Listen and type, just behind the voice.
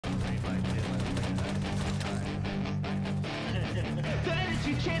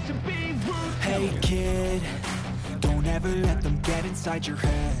Hey kid, don't ever let them get inside your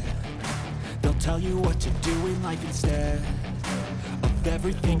head. They'll tell you what to do in life instead of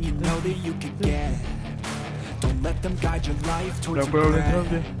everything you know that you could get. Don't let them guide your life towards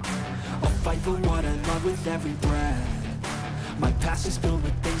regret. I'll fight for what I love with every breath. My past is filled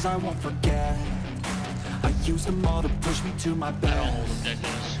with things I won't forget. I use them all to push me to my best.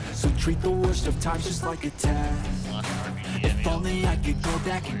 So treat the worst of times just like a test. If only I could go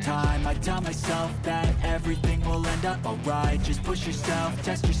back in time, I'd tell myself that everything will end up alright. Just push yourself,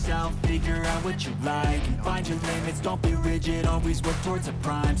 test yourself, figure out what you like, and find your limits, don't be rigid, always work towards a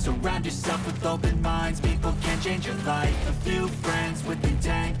prime. Surround yourself with open minds, people can change your life. A few friends with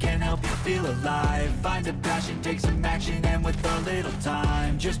intent can help you feel alive. Find a passion, take some action, and with a little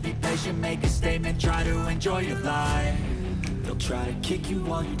time, just be patient, make a statement, try to enjoy your life. They'll try to kick you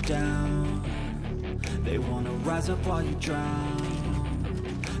while you're down. They wanna rise up while you drown.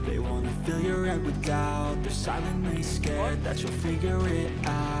 They wanna fill your head with doubt. They're silently scared that you'll figure it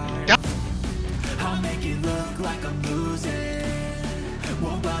out. I'll make it look like I'm losing.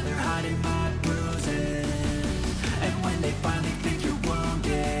 Won't bother hiding my bruises. And when they finally think you're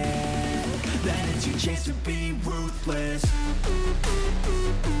wounded, then it's your chance to be ruthless.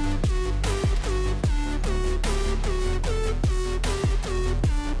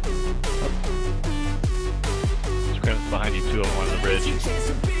 Behind you, two of them on the bridge.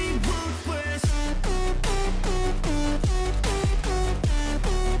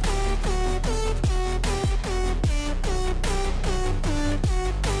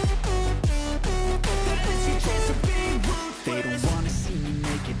 They don't wanna see me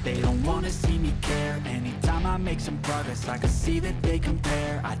make it, they don't wanna see me care. Anytime I make some progress, I can see that they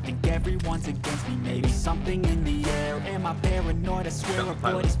compare. I think everyone's against me, maybe something in the air. Am I paranoid? I swear a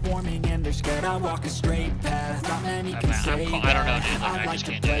void is forming and they're scared. I walk a straight path, not many can say that. I don't know, dude. I like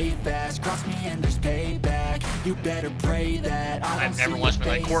to play fast, cross me and there's payback. You better pray that I don't never see once your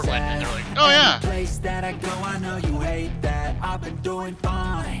been like face Cortland, at. and they're like, oh yeah. Any place that I go, I know you hate that. I've been doing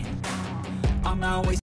fine, I'm always